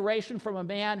declaration from a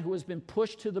man who has been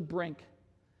pushed to the brink.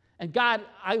 And God,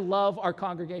 I love our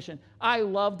congregation. I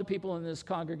love the people in this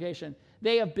congregation.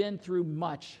 They have been through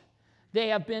much. They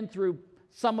have been through,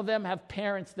 some of them have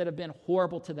parents that have been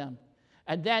horrible to them.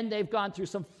 And then they've gone through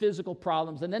some physical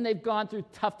problems. And then they've gone through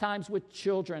tough times with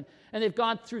children. And they've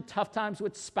gone through tough times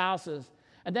with spouses.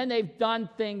 And then they've done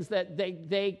things that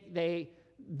they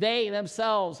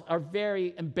themselves are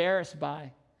very embarrassed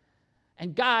by.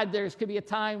 And God, there could be a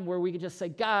time where we could just say,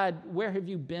 God, where have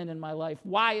you been in my life?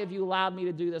 Why have you allowed me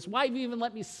to do this? Why have you even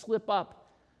let me slip up?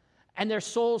 And their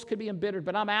souls could be embittered.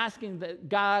 But I'm asking that,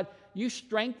 God, you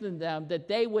strengthen them, that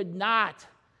they would not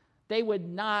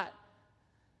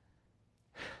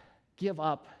give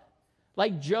up.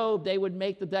 Like Job, they would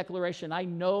make the declaration, I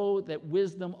know that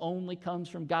wisdom only comes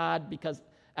from God, because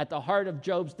at the heart of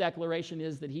Job's declaration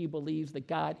is that he believes that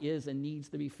God is and needs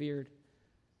to be feared.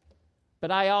 But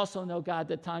I also know, God,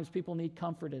 that times people need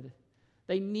comforted.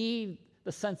 They need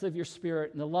the sense of your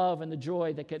Spirit and the love and the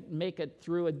joy that could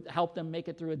help them make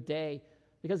it through a day,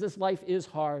 because this life is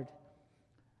hard.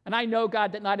 And I know,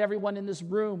 God, that not everyone in this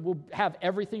room will have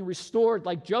everything restored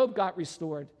like Job got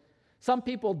restored. Some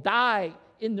people die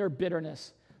in their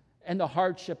bitterness and the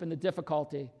hardship and the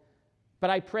difficulty. But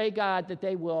I pray, God, that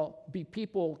they will be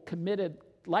people committed,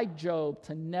 like Job,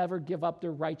 to never give up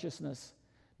their righteousness,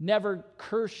 never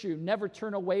curse you, never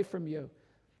turn away from you.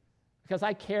 Because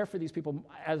I care for these people.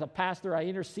 As a pastor, I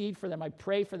intercede for them. I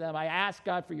pray for them. I ask,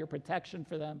 God, for your protection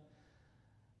for them.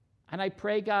 And I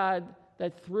pray, God,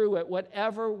 that through it,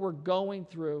 whatever we're going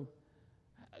through,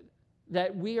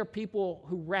 that we are people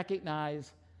who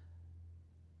recognize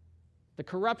the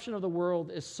corruption of the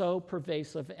world is so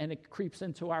pervasive and it creeps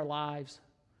into our lives.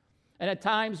 And at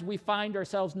times we find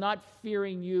ourselves not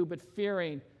fearing you, but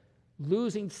fearing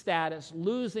losing status,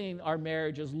 losing our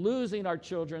marriages, losing our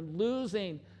children,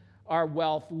 losing our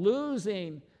wealth,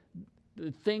 losing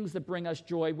the things that bring us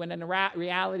joy, when in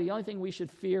reality, the only thing we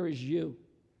should fear is you.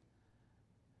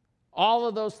 All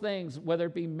of those things, whether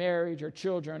it be marriage or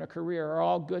children or career, are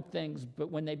all good things, but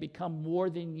when they become more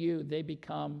than you, they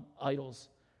become idols.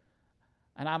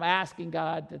 And I'm asking,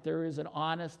 God, that there is an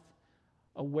honest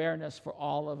awareness for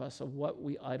all of us of what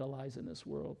we idolize in this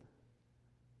world.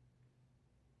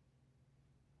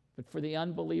 But for the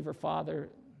unbeliever, Father,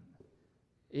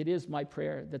 it is my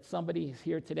prayer that somebody is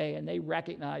here today and they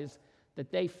recognize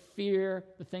that they fear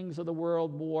the things of the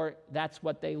world more. That's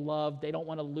what they love. They don't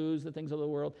want to lose the things of the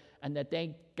world. And that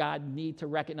they, God, need to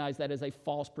recognize that as a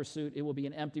false pursuit. It will be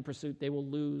an empty pursuit. They will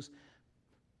lose.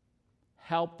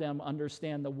 Help them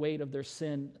understand the weight of their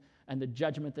sin and the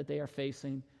judgment that they are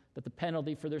facing, that the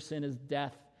penalty for their sin is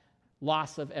death,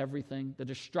 loss of everything, the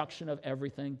destruction of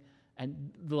everything.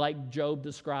 And like Job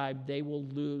described, they will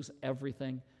lose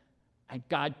everything. And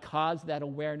God, cause that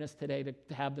awareness today to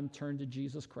have them turn to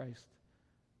Jesus Christ,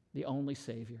 the only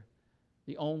Savior,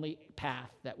 the only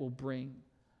path that will bring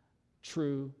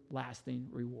true, lasting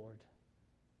reward.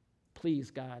 Please,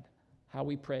 God, how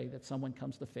we pray that someone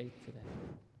comes to faith today.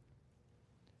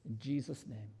 In Jesus'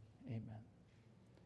 name, amen.